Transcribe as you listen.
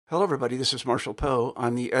Hello, everybody. This is Marshall Poe.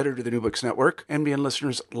 I'm the editor of the New Books Network. NBN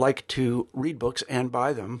listeners like to read books and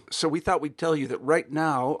buy them. So we thought we'd tell you that right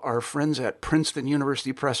now, our friends at Princeton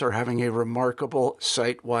University Press are having a remarkable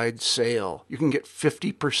site-wide sale. You can get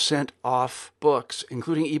 50% off books,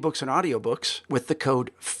 including ebooks and audiobooks, with the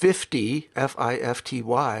code 50,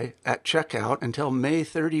 F-I-F-T-Y, at checkout until May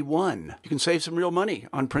 31. You can save some real money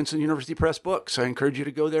on Princeton University Press books. I encourage you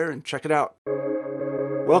to go there and check it out.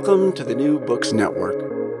 Welcome to the New Books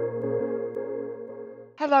Network.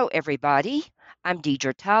 Hello, everybody. I'm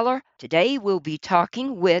Deidre Tyler. Today we'll be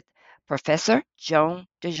talking with Professor Joan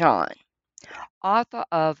DeJean, author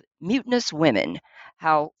of Mutinous Women,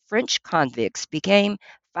 How French Convicts Became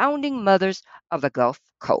Founding Mothers of the Gulf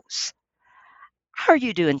Coast. How are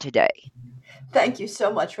you doing today? Thank you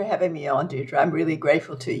so much for having me on, Deidre. I'm really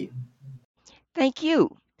grateful to you. Thank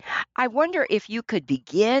you. I wonder if you could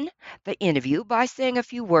begin the interview by saying a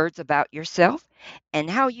few words about yourself and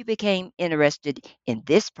how you became interested in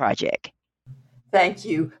this project. Thank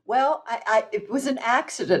you. Well, it was an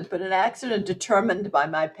accident, but an accident determined by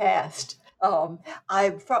my past.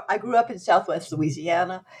 I grew up in Southwest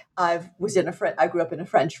Louisiana. I grew up in a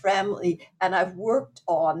French family, and I've worked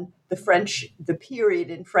on the period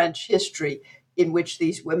in French history in which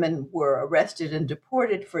these women were arrested and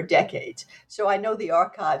deported for decades. So I know the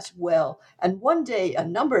archives well. And one day, a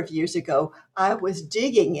number of years ago, I was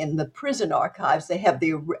digging in the prison archives. They have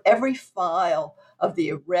every file of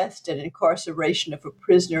the arrest and incarceration of a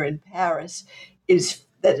prisoner in Paris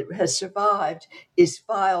that has survived is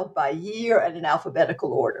filed by year and in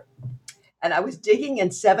alphabetical order. And I was digging in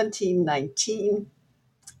 1719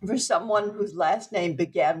 for someone whose last name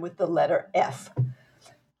began with the letter F.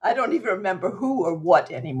 I don't even remember who or what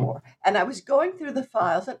anymore. And I was going through the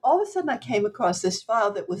files, and all of a sudden I came across this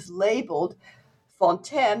file that was labeled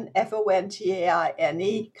Fontaine,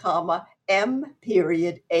 Fontaine, comma, M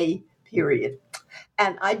period, A period.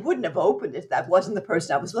 And I wouldn't have opened it. That wasn't the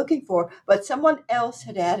person I was looking for, but someone else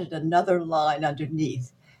had added another line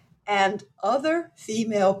underneath. And other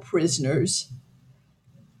female prisoners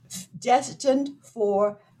destined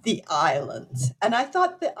for the islands. And I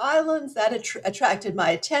thought the islands that attracted my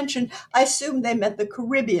attention. I assumed they meant the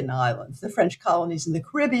Caribbean islands, the French colonies in the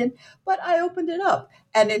Caribbean, but I opened it up.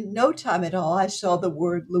 And in no time at all, I saw the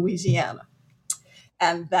word Louisiana.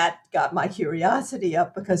 And that got my curiosity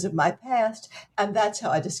up because of my past. And that's how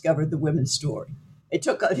I discovered the women's story.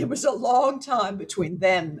 It was a long time between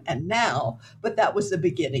then and now, but that was the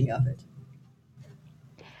beginning of it.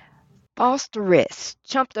 False arrests,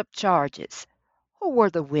 trumped up charges. Who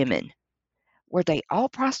were the women? Were they all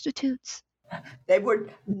prostitutes?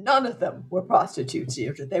 None of them were prostitutes,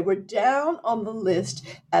 Deirdre. They were down on the list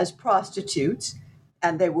as prostitutes,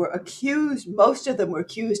 and they were accused, most of them were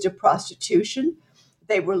accused of prostitution.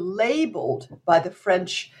 They were labeled by the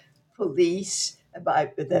French police,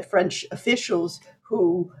 by the French officials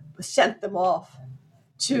who sent them off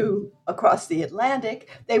across the Atlantic.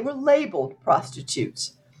 They were labeled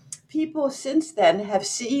prostitutes. People since then have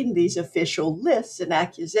seen these official lists and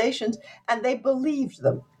accusations, and they believed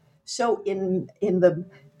them. So in the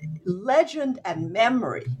legend and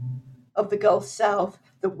memory of the Gulf South,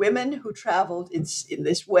 the women who traveled in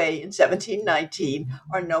this way in 1719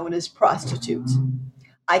 are known as prostitutes.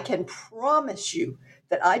 I can promise you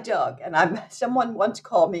that I dug, and someone once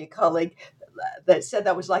called me, a colleague, that said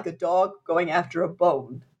that was like a dog going after a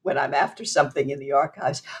bone when I'm after something in the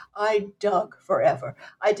archives. I dug forever.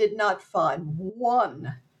 I did not find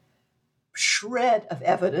one shred of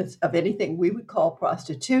evidence of anything we would call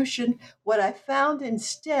prostitution. What I found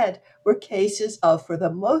instead were cases of, for the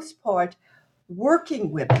most part,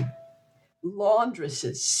 working women,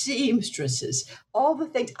 laundresses, seamstresses, all the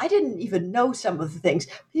things. I didn't even know some of the things.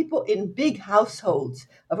 People in big households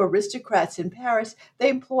of aristocrats in Paris, they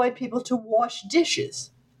employed people to wash dishes.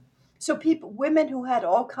 So women who had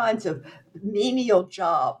all kinds of menial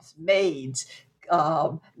jobs, maids,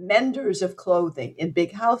 menders of clothing in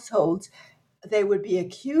big households, they would be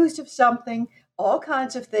accused of something, all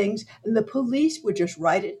kinds of things, and the police would just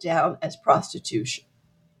write it down as prostitution.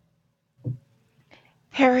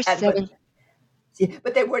 Paris 7.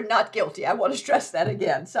 But they were not guilty. I want to stress that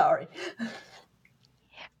again. Sorry.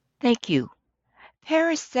 Thank you.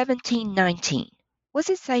 Paris 1719. Was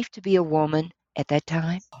it safe to be a woman at that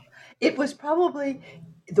time? It was probably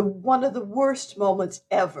one of the worst moments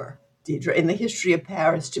ever, Deidre, in the history of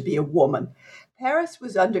Paris to be a woman. Paris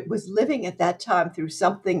was living at that time through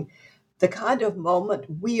something, the kind of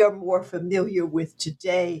moment we are more familiar with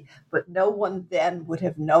today, but no one then would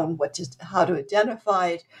have known how to identify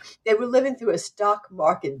it. They were living through a stock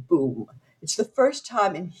market boom. It's the first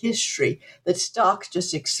time in history that stocks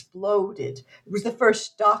just exploded. It was the first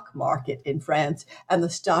stock market in France, and the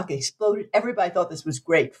stock exploded. Everybody thought this was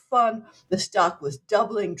great fun. The stock was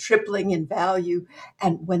doubling, tripling in value.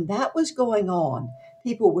 And when that was going on,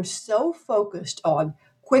 people were so focused on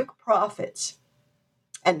quick profits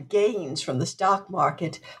and gains from the stock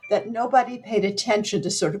market that nobody paid attention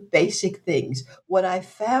to sort of basic things. What I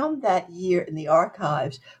found that year in the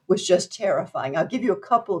archives was just terrifying. I'll give you a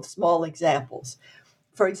couple of small examples.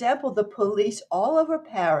 For example, the police all over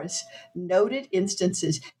Paris noted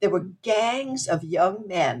instances. There were gangs of young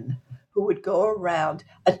men who would go around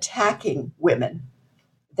attacking women.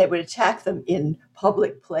 They would attack them in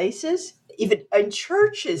public places, even in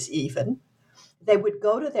churches, even. They would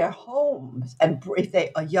go to their homes, and if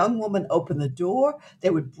a young woman opened the door, they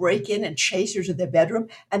would break in and chase her to their bedroom,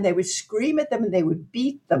 and they would scream at them and they would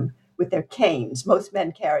beat them with their canes. Most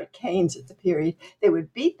men carried canes at the period. They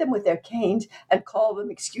would beat them with their canes and call them,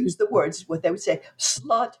 excuse the words, what they would say,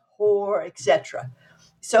 slut, whore, etc.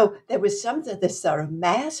 So there was this sort of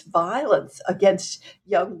mass violence against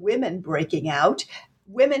young women breaking out,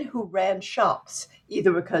 women who ran shops,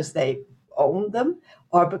 either because they owned them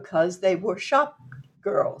or because they were shop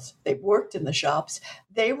girls. They worked in the shops.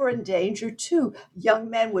 They were in danger too. Young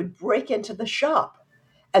men would break into the shop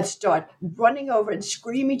and start running over and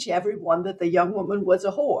screaming to everyone that the young woman was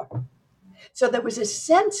a whore. So there was a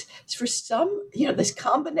sense for some, this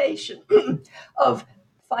combination of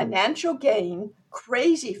financial gain,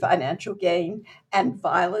 crazy financial gain, and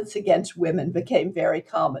violence against women became very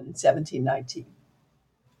common in 1719.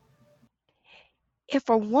 If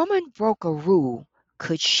a woman broke a rule,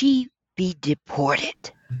 could she be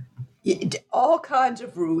deported? All kinds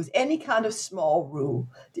of rules, any kind of small rule.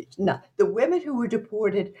 The women who were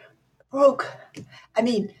deported broke,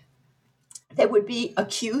 they would be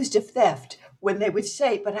accused of theft when they would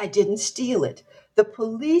say, but I didn't steal it. The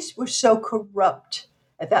police were so corrupt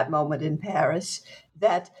at that moment in Paris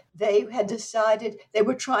that they had decided they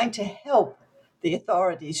were trying to help the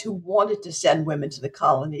authorities who wanted to send women to the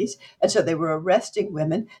colonies. And so they were arresting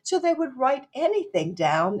women. So they would write anything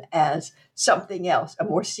down as something else, a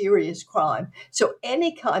more serious crime. So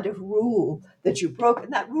any kind of rule that you broke,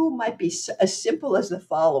 and that rule might be as simple as the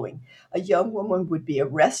following. A young woman would be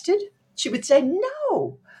arrested. She would say,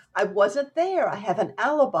 no, I wasn't there. I have an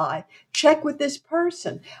alibi. Check with this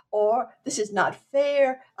person. Or this is not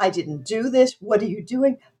fair. I didn't do this. What are you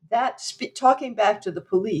doing? That talking back to the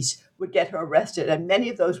police would get her arrested, and many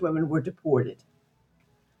of those women were deported.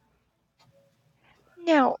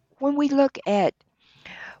 Now, when we look at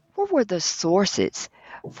what were the sources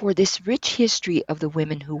for this rich history of the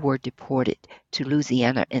women who were deported to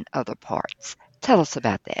Louisiana and other parts, tell us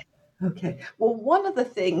about that. Okay. Well, one of the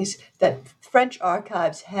things that French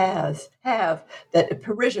archives have, that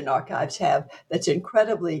Parisian archives have, that's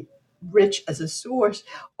incredibly rich as a source,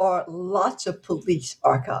 are lots of police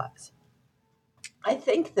archives. I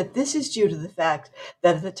think that this is due to the fact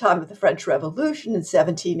that at the time of the French Revolution in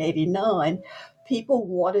 1789, people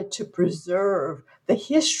wanted to preserve the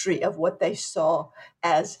history of what they saw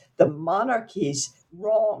as the monarchy's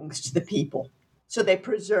wrongs to the people. So they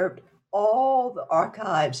preserved all the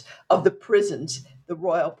archives of the prisons, the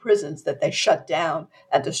royal prisons that they shut down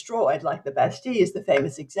and destroyed, like the Bastille is the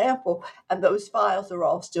famous example, and those files are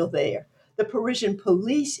all still there. The Parisian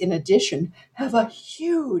police, in addition, have a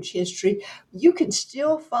huge history. You can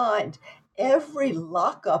still find every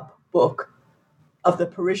lockup book of the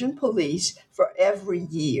Parisian police for every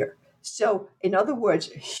year. So, in other words,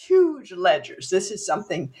 huge ledgers. This is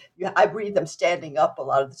something I read them standing up a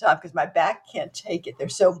lot of the time because my back can't take it. They're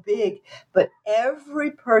so big. But every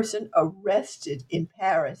person arrested in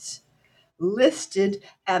Paris listed,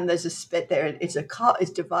 and there's a spit there. It's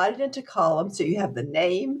divided into columns. So you have the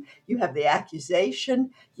name, you have the accusation,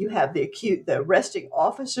 you have the arresting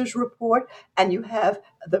officer's report, and you have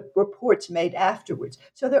the reports made afterwards.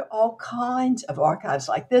 So there are all kinds of archives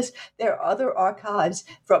like this. There are other archives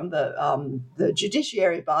from the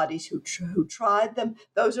judiciary bodies who tried them.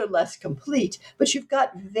 Those are less complete, but you've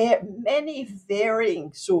got many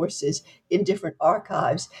varying sources in different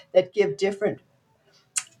archives that give different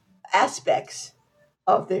aspects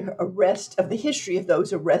of the history of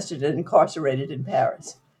those arrested and incarcerated in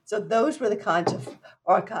Paris. So those were the kinds of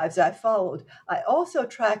archives I followed. I also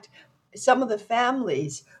tracked some of the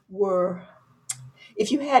families were,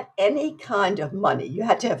 if you had any kind of money, you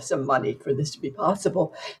had to have some money for this to be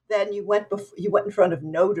possible, then you went in front of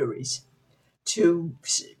notaries to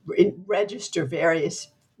register various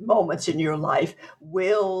moments in your life,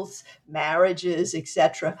 wills, marriages,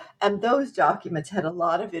 etc. And those documents had a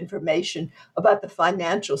lot of information about the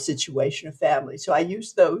financial situation of families. So I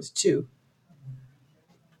used those too.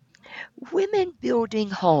 women building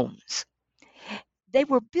homes. They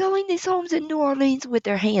were building these homes in New Orleans with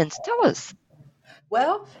their hands. Tell us.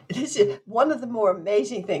 Well, this is one of the more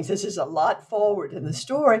amazing things. This is a lot forward in the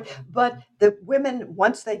story, but the women,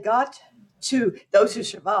 once they got to those who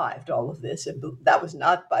survived all of this, and that was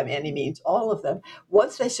not by any means all of them,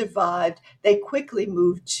 once they survived, they quickly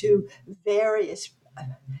moved to various.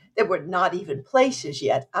 There were not even places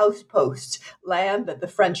yet, outposts, land that the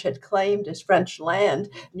French had claimed as French land.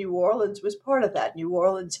 New Orleans was part of that. New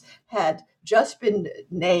Orleans had just been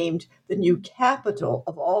named the new capital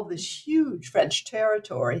of all this huge French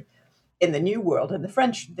territory in the New World. And the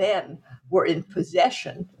French then were in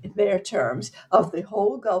possession, in their terms, of the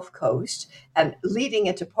whole Gulf Coast and leading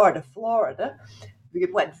into part of Florida.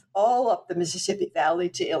 It went all up the Mississippi Valley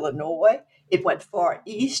to Illinois. It went far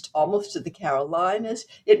east, almost to the Carolinas.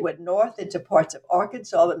 It went north into parts of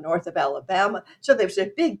Arkansas and north of Alabama. So there was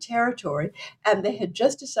a big territory. And they had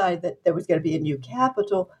just decided that there was going to be a new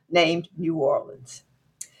capital named New Orleans.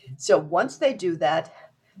 So once they do that,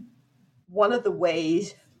 one of the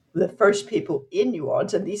ways the first people in New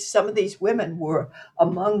Orleans, and some of these women were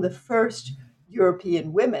among the first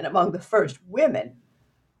European women, among the first women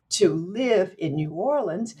to live in New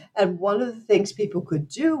Orleans. And one of the things people could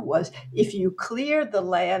do was if you cleared the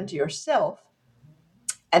land yourself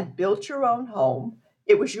and built your own home,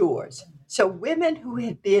 it was yours. So women who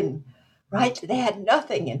had been, right, they had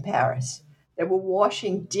nothing in Paris. They were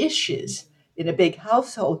washing dishes in a big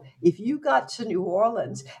household. If you got to New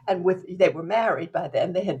Orleans and they were married by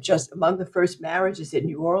then, they had just among the first marriages in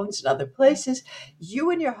New Orleans and other places,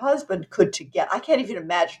 you and your husband could together, I can't even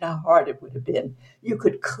imagine how hard it would have been. You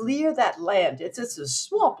could clear that land. It's a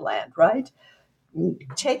swamp land, right?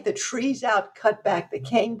 Take the trees out, cut back the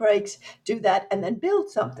cane brakes, do that, and then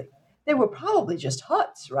build something. They were probably just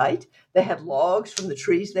huts, right? They had logs from the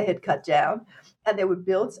trees they had cut down, and they would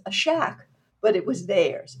build a shack, but it was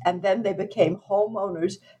theirs. And then they became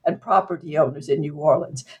homeowners and property owners in New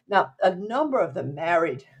Orleans. Now, a number of them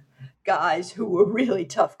married guys who were really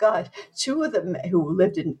tough guys. Two of them who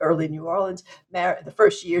lived in early New Orleans, the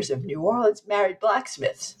first years of New Orleans, married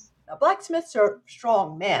blacksmiths. Now, blacksmiths are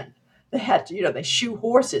strong men. They had to, they shoe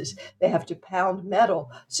horses. They have to pound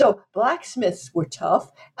metal. So blacksmiths were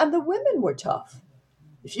tough, and the women were tough.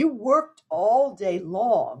 If you worked all day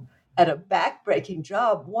long at a backbreaking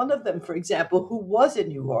job, one of them, for example, who was in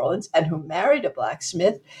New Orleans and who married a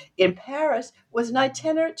blacksmith in Paris, was an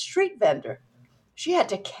itinerant street vendor. She had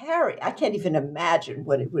to carry, I can't even imagine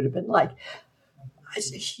what it would have been like, a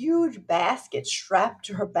huge basket strapped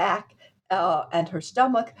to her back and her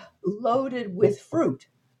stomach loaded with fruit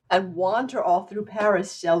and wander all through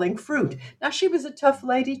Paris selling fruit. Now, she was a tough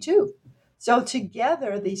lady too. So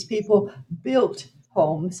together, these people built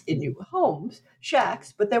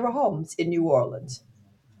shacks, but they were homes in New Orleans.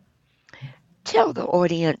 Tell the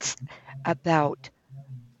audience about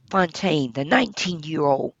Fontaine, the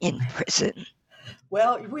 19-year-old in prison.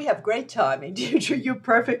 Well, we have great timing, Deirdre. You're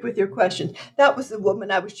perfect with your questions. That was the woman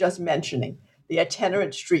I was just mentioning, the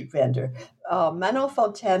itinerant street vendor. Manon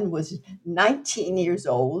Fontaine was 19 years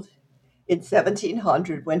old in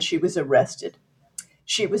 1700 when she was arrested.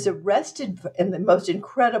 She was arrested in the most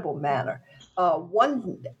incredible manner.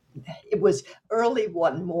 It was early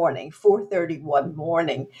one morning, 4:30 one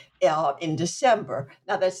morning in December.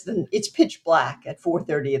 Now it's pitch black at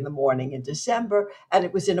 4:30 in the morning in December, and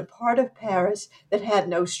it was in a part of Paris that had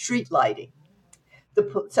no street lighting.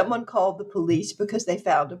 Someone called the police because they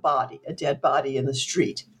found a dead body in the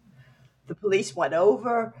street. The police went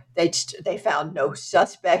over. They found no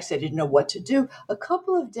suspects. They didn't know what to do. A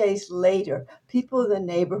couple of days later, people in the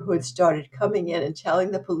neighborhood started coming in and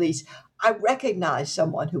telling the police, I recognize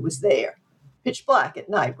someone who was there. Pitch black at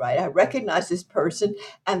night, right? I recognize this person,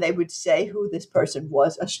 and they would say who this person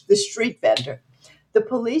was, the street vendor. The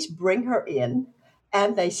police bring her in,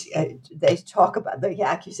 and they talk about the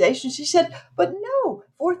accusations. She said, but no,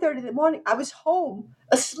 4:30 in the morning, I was home,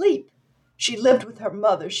 asleep. She lived with her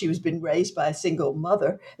mother. She was been raised by a single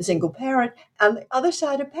mother, a single parent. On the other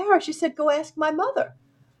side of Paris, she said, go ask my mother.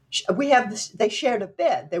 They shared a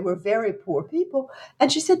bed. They were very poor people.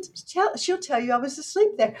 And she said, she'll tell you I was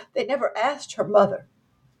asleep there. They never asked her mother.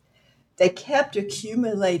 They kept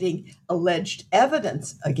accumulating alleged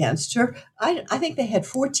evidence against her. I think they had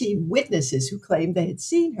 14 witnesses who claimed they had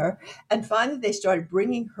seen her. And finally, they started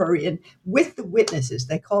bringing her in with the witnesses.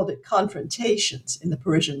 They called it confrontations in the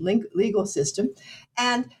Parisian legal system.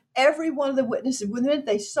 And every one of the witnesses, when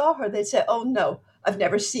they saw her, they'd say, oh, no, I've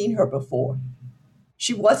never seen her before.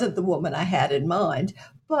 She wasn't the woman I had in mind,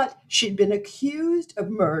 but she'd been accused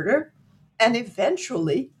of murder and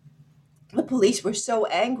eventually The police were so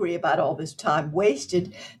angry about all this time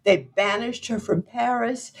wasted, they banished her from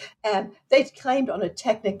Paris, and they claimed on a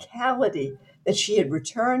technicality that she had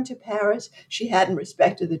returned to Paris. She hadn't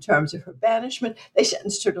respected the terms of her banishment. They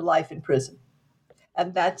sentenced her to life in prison.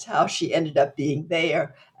 And that's how she ended up being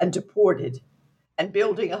there and deported and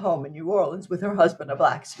building a home in New Orleans with her husband, a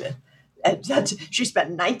blacksmith. And she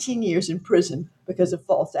spent 19 years in prison because of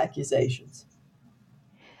false accusations.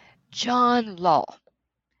 John Law.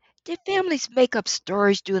 Did families make up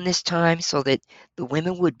stories during this time so that the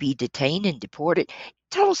women would be detained and deported?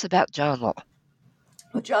 Tell us about John Law.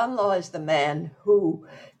 Well, John Law is the man who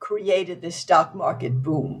created the stock market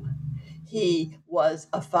boom. He was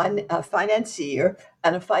a financier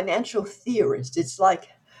and a financial theorist. It's like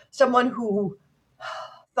someone who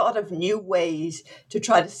thought of new ways to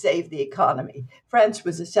try to save the economy. France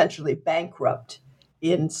was essentially bankrupt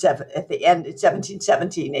at the end in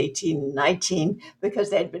 1717, 1819, because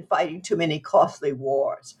they had been fighting too many costly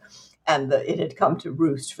wars, and it had come to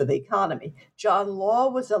roost for the economy. John Law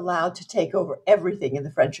was allowed to take over everything in the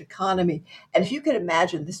French economy. And if you can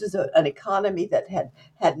imagine, this was an economy that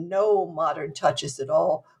had no modern touches at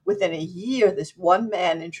all. Within a year, this one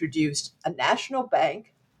man introduced a national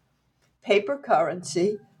bank, paper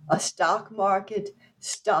currency, a stock market,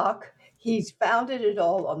 stock. He's founded it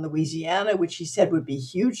all on Louisiana, which he said would be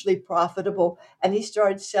hugely profitable. And he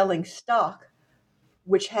started selling stock,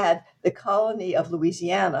 which had the colony of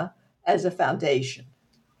Louisiana as a foundation.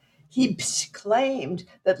 He claimed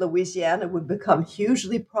that Louisiana would become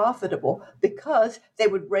hugely profitable because they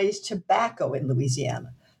would raise tobacco in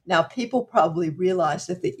Louisiana. Now, people probably realize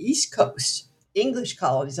that the East Coast, English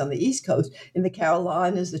colonies on the East Coast, in the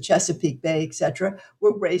Carolinas, the Chesapeake Bay, etc.,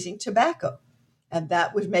 were raising tobacco. And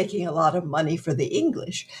that was making a lot of money for the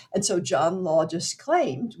English. And so John Law just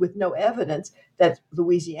claimed, with no evidence, that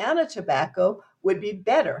Louisiana tobacco would be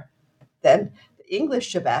better than the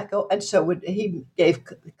English tobacco. And so he gave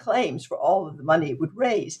claims for all of the money it would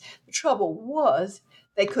raise. The trouble was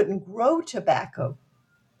they couldn't grow tobacco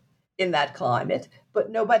in that climate,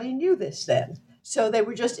 but nobody knew this then. So they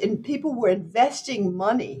were people were investing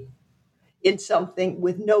money in something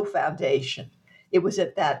with no foundation. It was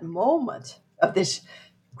at that moment of this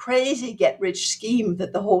crazy get-rich scheme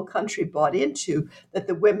that the whole country bought into that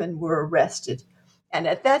the women were arrested. And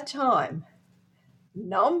at that time,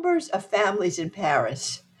 numbers of families in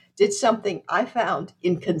Paris did something I found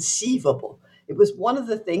inconceivable. It was one of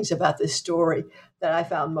the things about this story that I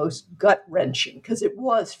found most gut-wrenching, because it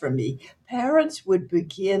was for me. Parents would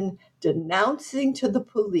begin denouncing to the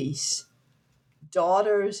police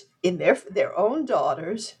daughters, in their own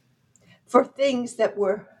daughters, for things that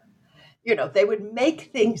were, they would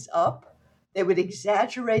make things up, they would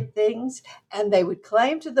exaggerate things, and they would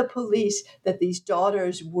claim to the police that these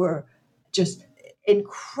daughters were just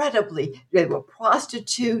they were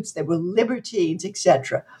prostitutes, they were libertines,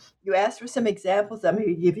 etc. You asked for some examples, I'm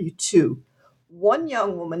going to give you two. One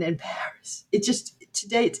young woman in Paris,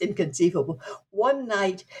 today it's inconceivable. One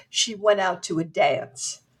night she went out to a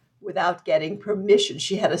dance without getting permission.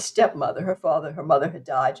 She had a stepmother. Her mother had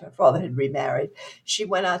died. Her father had remarried. She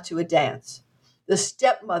went out to a dance. The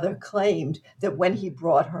stepmother claimed that when he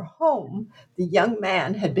brought her home, the young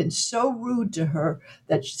man had been so rude to her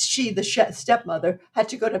that she, the stepmother, had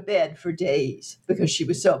to go to bed for days because she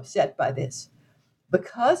was so upset by this.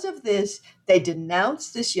 Because of this, they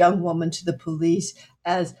denounced this young woman to the police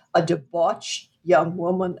as a debauched young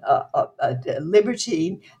woman, a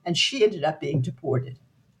libertine, and she ended up being deported.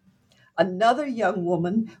 Another young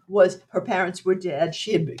woman her parents were dead.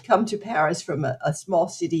 She had come to Paris from a small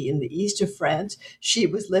city in the east of France. She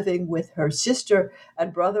was living with her sister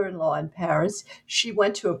and brother-in-law in Paris. She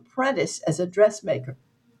went to apprentice as a dressmaker.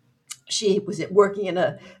 She was working in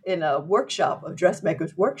a workshop, a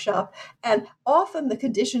dressmaker's workshop, and often the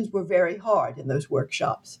conditions were very hard in those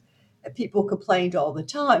workshops. People complained all the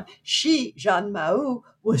time. Jeanne Maheu,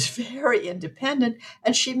 was very independent,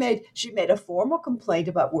 and she made a formal complaint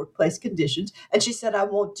about workplace conditions, and she said, "I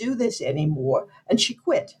won't do this anymore," and she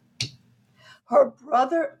quit. Her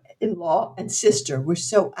brother-in-law and sister were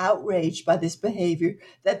so outraged by this behavior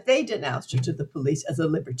that they denounced her to the police as a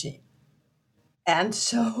libertine. And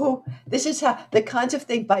so this is how the kinds of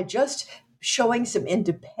thing, by just showing some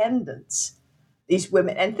independence, these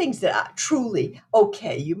women, and things that are truly,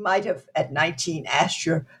 okay, you might have at 19 asked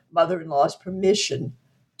your mother-in-law's permission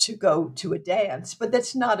to go to a dance, but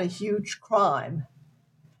that's not a huge crime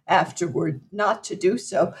afterward not to do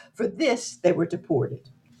so. For this, they were deported.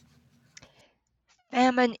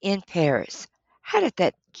 Famine in Paris. How did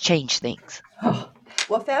that change things? Oh,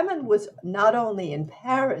 Well, famine was not only in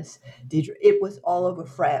Paris, Deidre, it was all over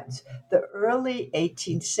France. The early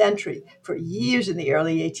 18th century, for years in the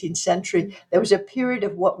early 18th century, there was a period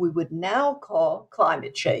of what we would now call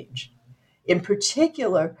climate change. In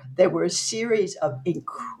particular, there were a series of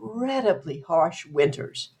incredibly harsh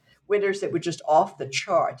winters that were just off the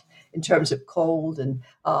chart in terms of cold and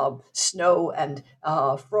snow and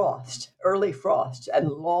frost, early frost and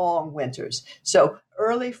long winters. So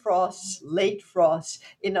early frosts, late frosts.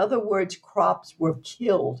 In other words, crops were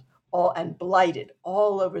killed all and blighted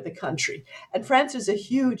all over the country. And France is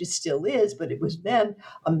it still is, but it was then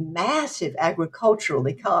a massive agricultural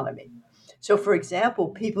economy. So, for example,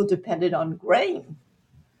 people depended on grain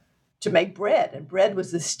to make bread, and bread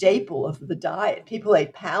was the staple of the diet. People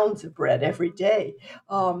ate pounds of bread every day.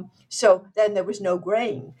 So then there was no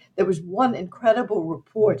grain. There was one incredible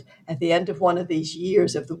report at the end of one of these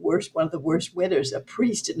years of one of the worst winters. A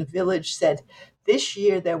priest in a village said, "This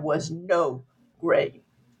year there was no grain."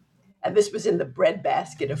 And this was in the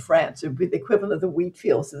breadbasket of France. It would be the equivalent of the wheat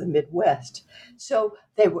fields of the Midwest. So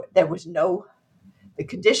the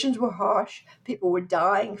conditions were harsh, people were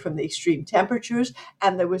dying from the extreme temperatures,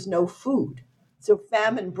 and there was no food. So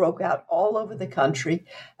famine broke out all over the country.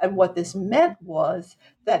 And what this meant was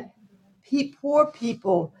that poor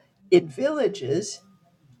people in villages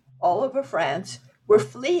all over France were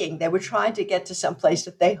fleeing. They were trying to get to some place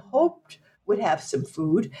that they hoped would have some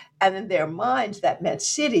food. And in their minds, that meant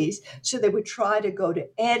cities. So they would try to go to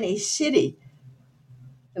any city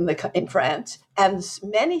in France, and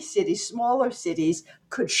many cities, smaller cities,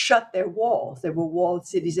 could shut their walls. There were walled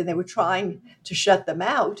cities, and they were trying to shut them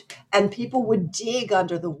out, and people would dig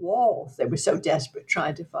under the walls. They were so desperate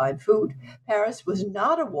trying to find food. Paris was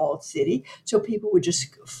not a walled city, so people would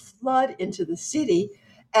just flood into the city,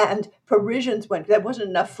 and there wasn't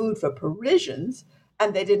enough food for Parisians,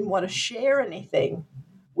 and they didn't want to share anything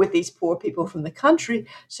with these poor people from the country,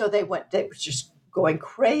 so they were just going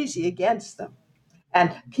crazy against them.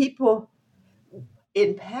 And people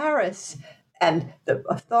in Paris and the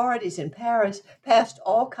authorities in Paris passed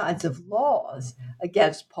all kinds of laws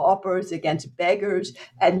against paupers, against beggars,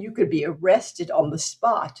 and you could be arrested on the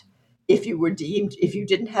spot if you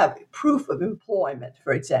didn't have proof of employment,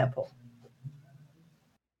 for example.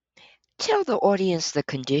 Tell the audience the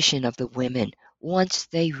condition of the women once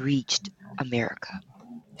they reached America.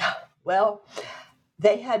 Well,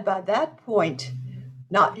 they had by that point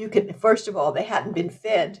first of all, they hadn't been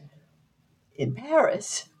fed in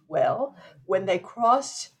Paris. Well, when they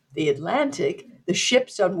crossed the Atlantic, the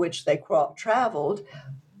ships on which they traveled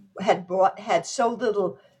had so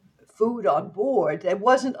little food on board. There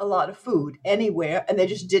wasn't a lot of food anywhere, and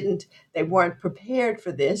they weren't prepared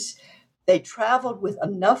for this. They traveled with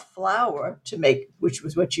enough flour which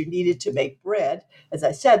was what you needed to make bread. As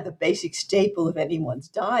I said, the basic staple of anyone's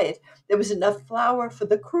diet. There was enough flour for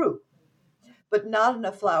the crew, but not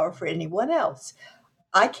enough flour for anyone else.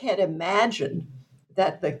 I can't imagine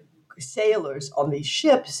that the sailors on these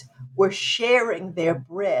ships were sharing their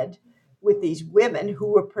bread with these women who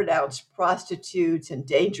were pronounced prostitutes and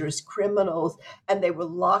dangerous criminals, and they were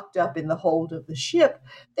locked up in the hold of the ship.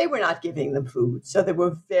 They were not giving them food, so there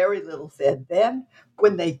were very little fed them.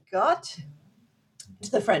 When they got to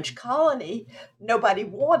the French colony, nobody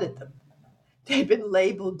wanted them. They'd been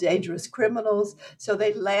labeled dangerous criminals, so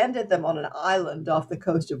they landed them on an island off the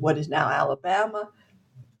coast of what is now Alabama.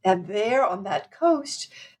 And there on that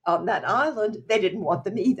coast, on that island, they didn't want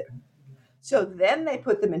them either. So then they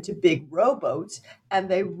put them into big rowboats and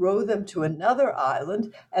they row them to another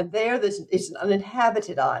island. And it's an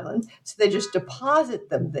uninhabited island. So they just deposit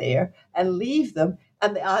them there and leave them.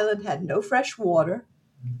 And the island had no fresh water,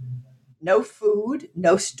 no food,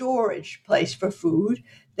 no storage place for food.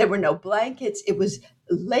 There were no blankets. It was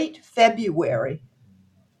late February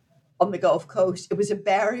on the Gulf Coast. It was a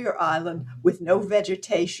barrier island with no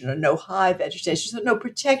vegetation or no high vegetation, so no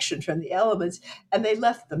protection from the elements, and they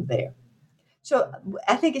left them there. So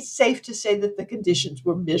I think it's safe to say that the conditions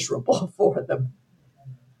were miserable for them.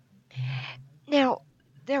 Now,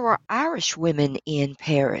 there were Irish women in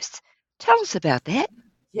Paris. Tell us about that.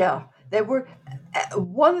 Yeah, there were.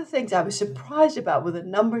 One of the things I was surprised about were the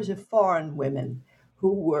numbers of foreign women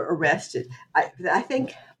who were arrested. I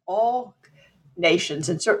think all nations,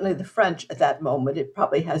 and certainly the French at that moment, it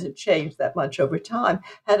probably hasn't changed that much over time,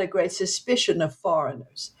 had a great suspicion of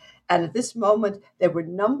foreigners. And at this moment, there were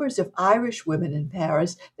numbers of Irish women in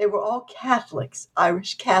Paris. They were all Catholics,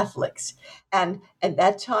 Irish Catholics. And at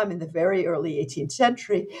that time, in the very early 18th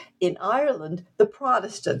century, in Ireland, the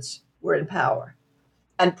Protestants were in power.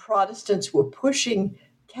 And Protestants were pushing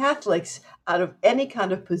Catholics out of any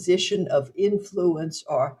kind of position of influence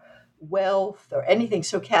or wealth or anything.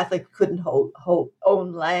 So Catholic couldn't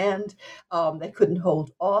own land, they couldn't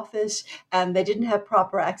hold office, and they didn't have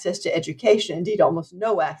proper access to education. Indeed, almost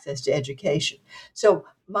no access to education. So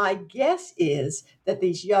my guess is that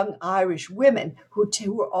these young Irish women who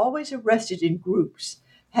were always arrested in groups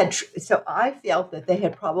so I felt that they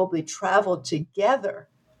had probably traveled together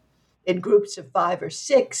in groups of 5 or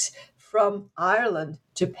 6 from Ireland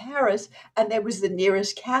to Paris, and there was the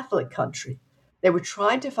nearest Catholic country. They were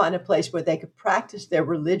trying to find a place where they could practice their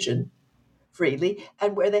religion freely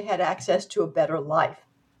and where they had access to a better life,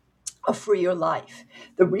 a freer life.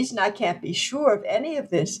 The reason I can't be sure of any of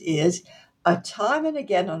this is time and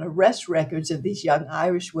again on arrest records of these young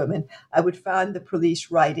Irish women, I would find the police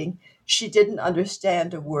writing, she didn't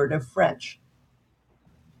understand a word of French.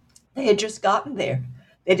 They had just gotten there.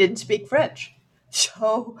 They didn't speak French.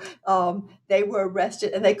 So they were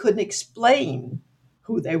arrested and they couldn't explain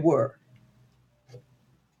who they were.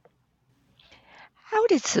 How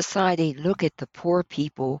did society look at the poor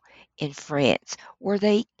people in France?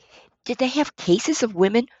 Did they have cases of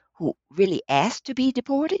women who really asked to be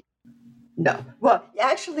deported? No. Well,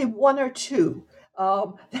 actually, 1 or 2.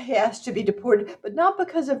 They asked to be deported, but not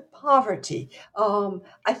because of poverty.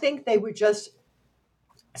 I think they were just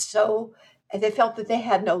they felt that they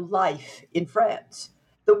had no life in France.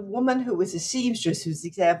 The woman who was a seamstress, whose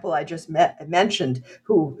example I just mentioned,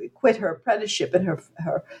 who quit her apprenticeship and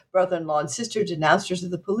her brother-in-law and sister denounced her to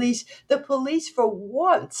the police for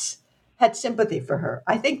once had sympathy for her.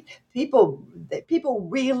 I think people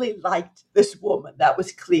really liked this woman. That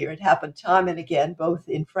was clear. It happened time and again, both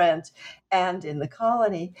in France and in the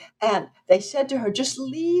colony. And they said to her, just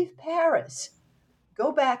leave Paris,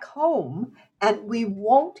 go back home, and we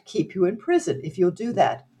won't keep you in prison if you'll do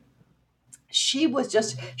that.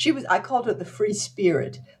 I called her the free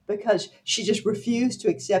spirit because she just refused to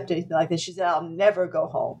accept anything like this. She said, I'll never go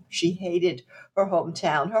home. She hated her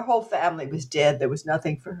hometown. Her whole family was dead. There was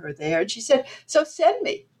nothing for her there. And she said, so send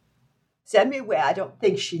me away. I don't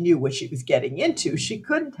think she knew what she was getting into. She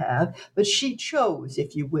couldn't have, but she chose,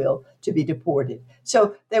 if you will, to be deported.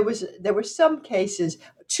 So there were some cases,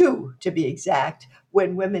 2 to be exact,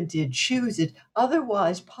 when women did choose it.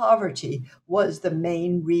 Otherwise, poverty was the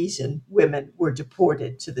main reason women were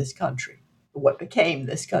deported to this country, what became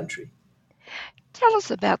this country. Tell us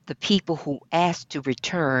about the people who asked to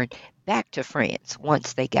return back to France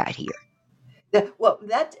once they got here. Well,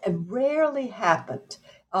 that rarely happened.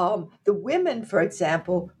 The women, for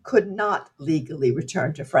example, could not legally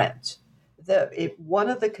return to France. One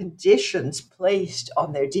of the conditions placed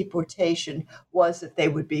on their deportation was that they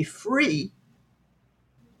would be free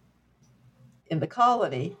in the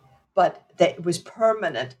colony, but it was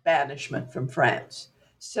permanent banishment from France.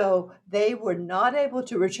 So they were not able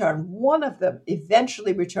to return. One of them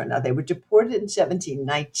eventually returned. Now, they were deported in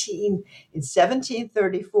 1719. In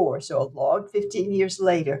 1734, so a long 15 years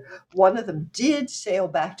later, one of them did sail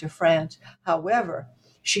back to France. However,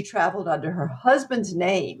 she traveled under her husband's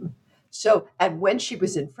name. And when she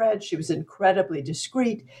was in France, she was incredibly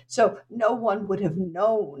discreet. So no one would have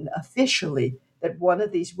known officially that one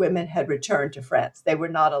of these women had returned to France. They were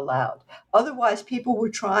not allowed. Otherwise, people were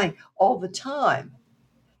trying all the time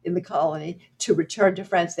in the colony to return to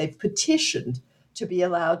France. They petitioned to be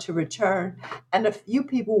allowed to return, and a few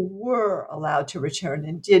people were allowed to return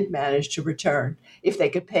and did manage to return if they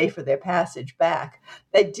could pay for their passage back.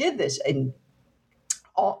 They did this in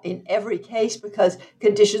every case because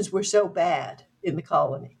conditions were so bad in the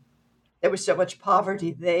colony. There was so much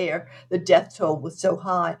poverty there. The death toll was so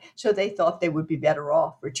high. So they thought they would be better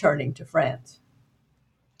off returning to France.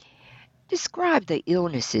 Describe the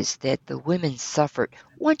illnesses that the women suffered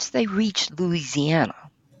once they reached Louisiana.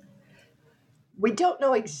 We don't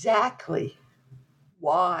know exactly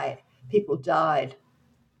why people died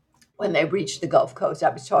when they reached the Gulf Coast. I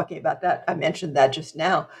was talking about that. I mentioned that just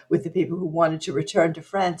now with the people who wanted to return to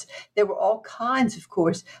France. There were all kinds, of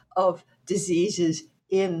course, of diseases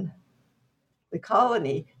in the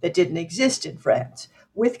colony that didn't exist in France.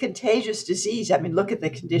 With contagious disease, I mean, look at the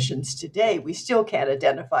conditions today. We still can't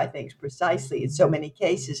identify things precisely in so many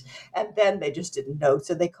cases. And then they just didn't know.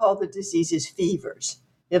 So they called the diseases fevers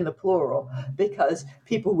in the plural because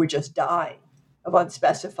people were just dying of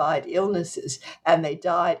unspecified illnesses, and they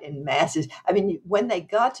died in masses. I mean, when they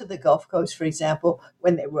got to the Gulf Coast, for example,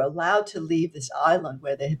 when they were allowed to leave this island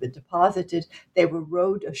where they had been deposited, they were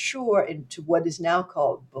rowed ashore into what is now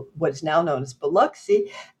known as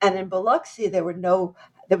Biloxi. And in Biloxi, there was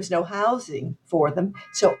no housing for them.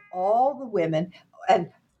 So all the women and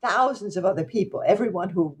thousands of other people, everyone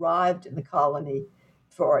who arrived in the colony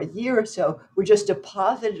for a year or so, were just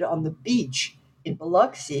deposited on the beach in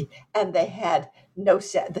Biloxi, and they had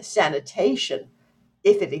the sanitation,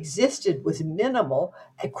 if it existed, was minimal.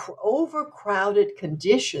 Overcrowded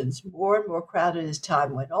conditions, more and more crowded as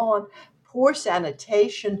time went on, poor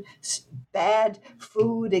sanitation, bad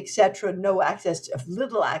food, etc., little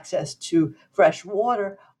access to fresh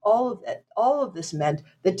water. All of this meant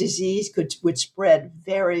that disease would spread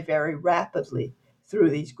very, very rapidly through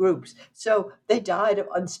these groups. So they died of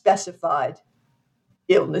unspecified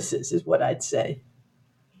illnesses, is what I'd say.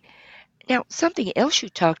 Now, something else you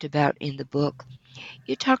talked about in the book,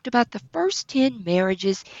 you talked about the first 10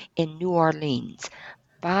 marriages in New Orleans.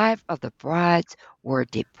 5 of the brides were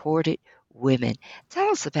deported women. Tell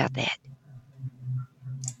us about that.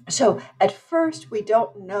 So at first, we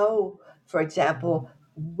don't know, for example,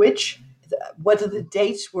 what the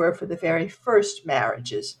dates were for the very first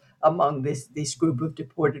marriages among this group of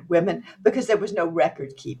deported women, because there was no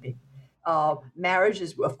record keeping.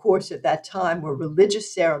 Marriages, of course, at that time were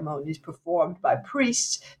religious ceremonies performed by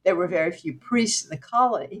priests. There were very few priests in the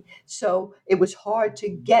colony, so it was hard to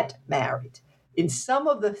get married. In some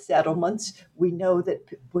of the settlements, we know that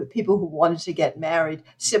people who wanted to get married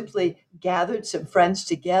simply gathered some friends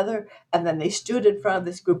together, and then they stood in front of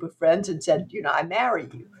this group of friends and said, I marry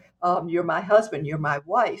you. You're my husband, you're my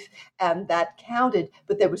wife. And that counted,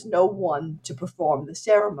 but there was no one to perform the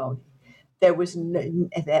ceremony. And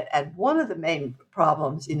one of the main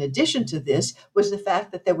problems, in addition to this, was the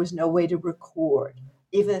fact that there was no way to record,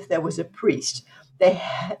 even if there was a priest.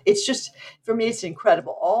 It's just, for me, it's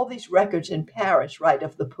incredible. All these records in Paris, right,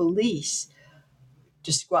 of the police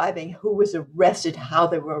describing who was arrested, how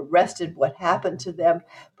they were arrested, what happened to them.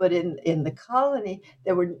 But in the colony,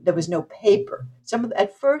 there was no paper.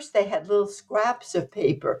 At first, they had little scraps of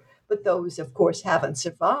paper, but those, of course, haven't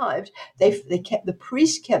survived. The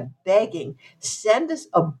priest kept begging, send us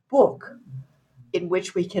a book in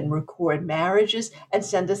which we can record marriages, and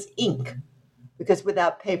send us ink, because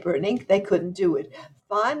without paper and ink, they couldn't do it.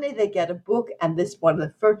 Finally, they get a book, and this one of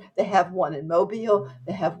the first. They have one in Mobile.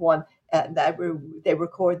 They have one they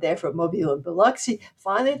record there for Mobile and Biloxi.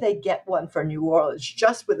 Finally, they get one for New Orleans,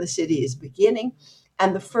 just when the city is beginning.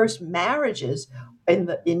 And the first marriages in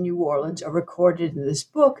New Orleans are recorded in this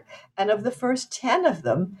book. And of the first 10 of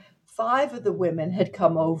them, 5 of the women had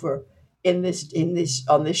come over on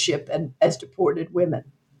this ship and as deported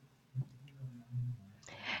women.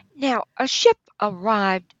 Now, a ship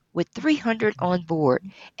arrived with 300 on board,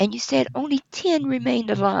 and you said only 10 remained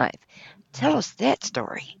alive. Tell us that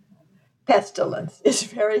story. Pestilence is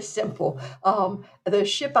very simple. The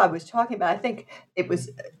ship I was talking about, I think it was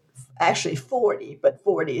actually 40, but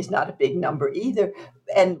 40 is not a big number either.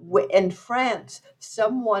 And in France,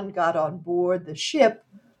 someone got on board the ship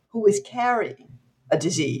who was carrying a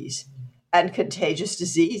disease. And contagious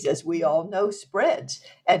disease, as we all know, spreads.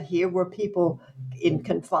 And here were people in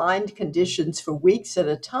confined conditions for weeks at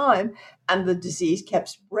a time, and the disease kept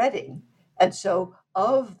spreading. And so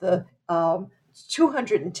of the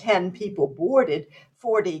 210 people boarded,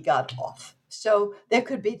 40 got off. So there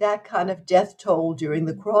could be that kind of death toll during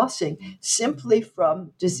the crossing simply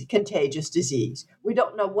from contagious disease. We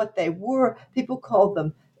don't know what they were. People called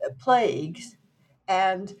them plagues.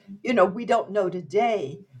 And, we don't know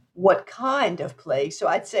today what kind of plague. So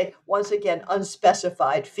I'd say, once again,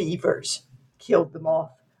 unspecified fevers killed them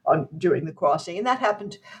off during the crossing. And that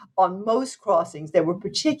happened on most crossings. There were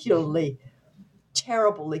particularly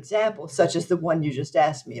terrible examples, such as the one you just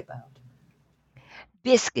asked me about.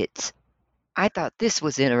 Biscuits. I thought this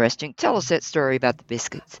was interesting. Tell us that story about the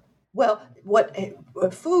biscuits. Well,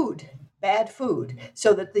 food, bad food,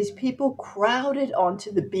 so that these people crowded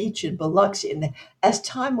onto the beach in Biloxi. And as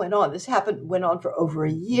time went on, went on for over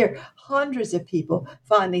a year. Hundreds of people,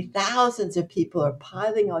 finally thousands of people are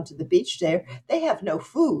piling onto the beach there. They have no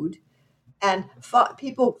food. And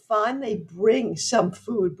people finally bring some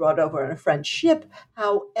food brought over on a French ship.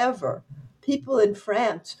 However, people in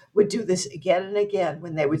France would do this again and again.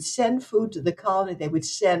 When they would send food to the colony, they would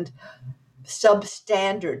send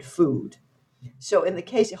substandard food. So in the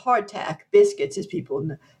case of hardtack, biscuits, as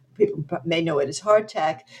people may know it as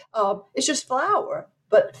hardtack, it's just flour,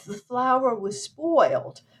 but the flour was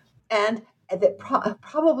spoiled. And that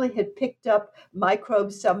probably had picked up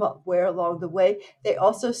microbes somewhere along the way. They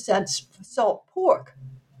also sent salt pork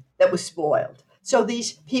that was spoiled. So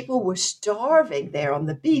these people were starving there on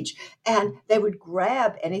the beach, and they would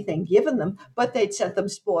grab anything given them, but they'd sent them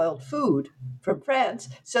spoiled food from France.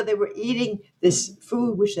 So they were eating this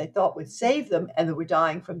food which they thought would save them, and they were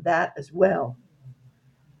dying from that as well.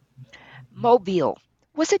 Mobile.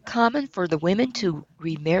 Was it common for the women to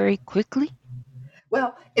remarry quickly?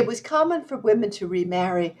 Well, it was common for women to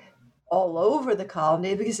remarry all over the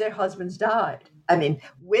colony because their husbands died. I mean,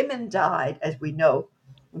 women died, as we know,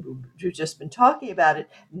 we've just been talking about it,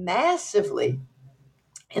 massively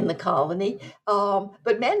in the colony,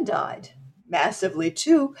 but men died massively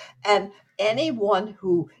too. And anyone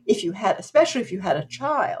who, if you had, especially if you had a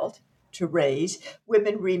child to raise,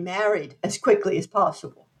 women remarried as quickly as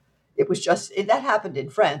possible. It was just that happened in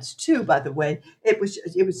France too, by the way. It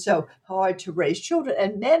was so hard to raise children,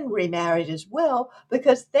 and men remarried as well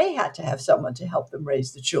because they had to have someone to help them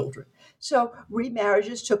raise the children. So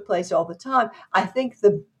remarriages took place all the time. I think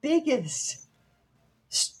the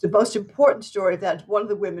most important story of that is one of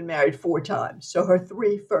the women married 4 times. So her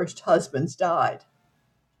 3 first husbands died.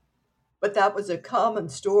 But that was a common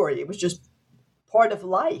story. It was just part of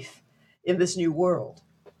life in this new world.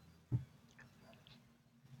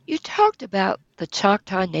 You talked about the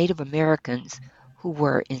Choctaw Native Americans who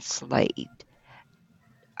were enslaved.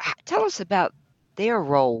 Tell us about their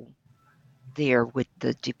role there with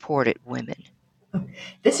the deported women.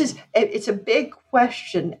 It's a big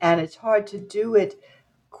question, and it's hard to do it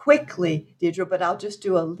quickly, Deirdre, but I'll just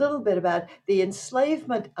do a little bit about the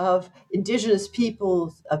enslavement of indigenous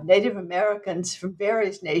peoples, of Native Americans from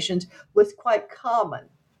various nations was quite common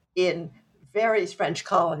in various French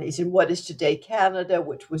colonies in what is today Canada,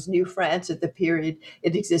 which was New France at the period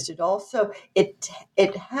it existed also.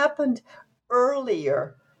 It happened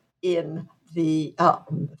earlier in the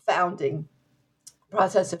founding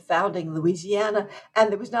process of founding Louisiana,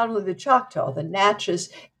 and there was not only the Choctaw, the Natchez,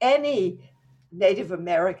 any Native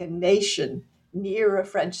American nation near a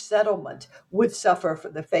French settlement would suffer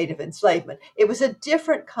from the fate of enslavement. It was a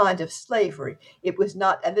different kind of slavery. It was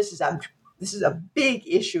not, and this is a big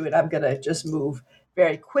issue, and I'm going to just move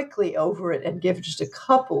very quickly over it and give just a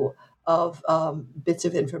couple of bits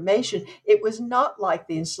of information. It was not like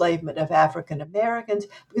the enslavement of African Americans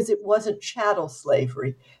because it wasn't chattel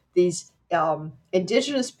slavery. These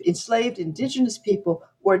enslaved indigenous people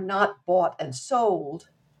were not bought and sold.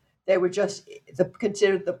 They were just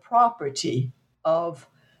considered the property of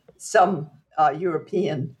some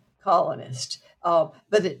European colonist. But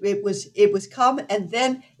it was common, and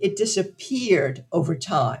then it disappeared over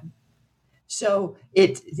time. So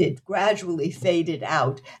it gradually faded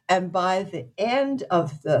out, and by the end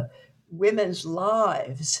of the women's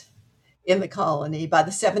lives in the colony, by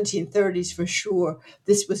the 1730s for sure,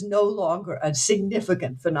 this was no longer a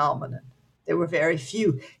significant phenomenon. There were very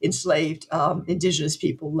few enslaved indigenous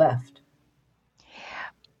people left.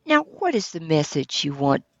 Now, what is the message you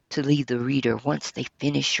want to leave the reader once they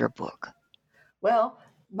finish your book? Well,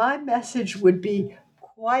 my message would be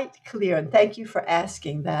quite clear, and thank you for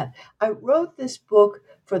asking that. I wrote this book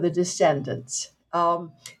for the descendants.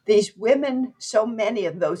 These women, so many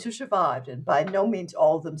of those who survived, and by no means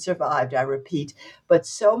all of them survived, I repeat, but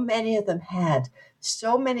so many of them had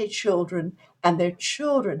so many children, and their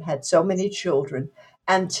children had so many children.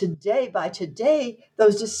 And by today,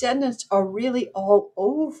 those descendants are really all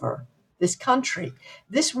over this country.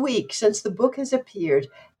 This week, since the book has appeared,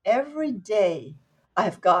 every day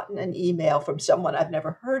I've gotten an email from someone I've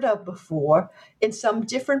never heard of before in some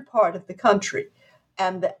different part of the country.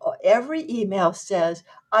 And every email says,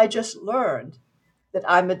 I just learned that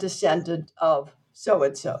I'm a descendant of so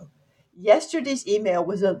and so. Yesterday's email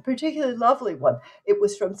was a particularly lovely one. It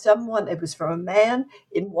was from a man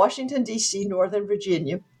in Washington, D.C., Northern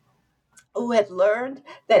Virginia, who had learned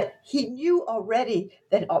that he knew already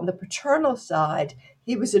that on the paternal side,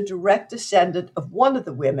 he was a direct descendant of one of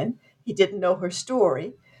the women. He didn't know her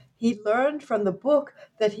story. He learned from the book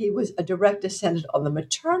that he was a direct descendant on the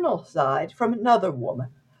maternal side from another woman.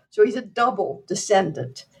 So he's a double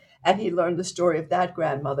descendant. And he learned the story of that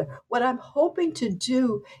grandmother. What I'm hoping to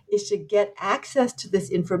do is to get access to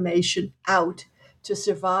this information out to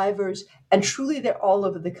survivors, and truly they're all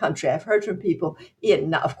over the country. I've heard from people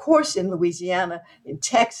of course, in Louisiana, in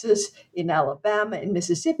Texas, in Alabama, in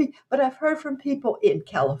Mississippi, but I've heard from people in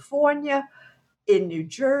California, in New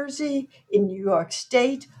Jersey, in New York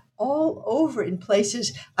State, all over in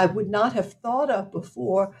places I would not have thought of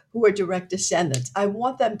before who are direct descendants. I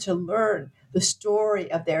want them to learn the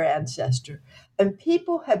story of their ancestor. And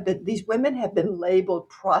these women have been labeled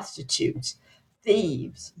prostitutes,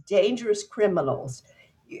 thieves, dangerous criminals.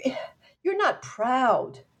 You're not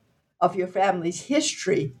proud of your family's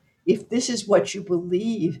history if this is what you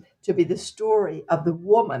believe to be the story of the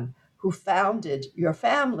woman who founded your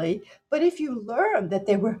family. But if you learn that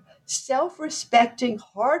they were self-respecting,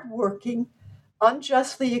 hardworking,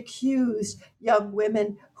 unjustly accused young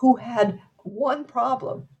women who had one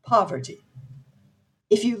problem, poverty.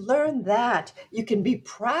 If you learn that, you can be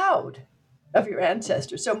proud of your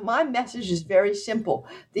ancestors. So my message is very simple.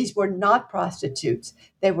 These were not prostitutes.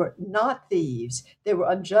 They were not thieves. They were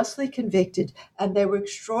unjustly convicted, and they were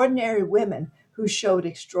extraordinary women who showed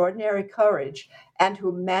extraordinary courage and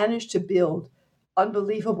who managed to build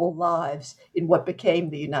unbelievable lives in what became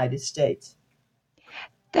the United States.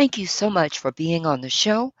 Thank you so much for being on the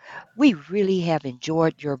show. We really have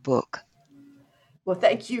enjoyed your book. Well,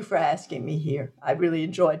 thank you for asking me here. I really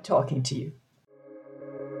enjoyed talking to you.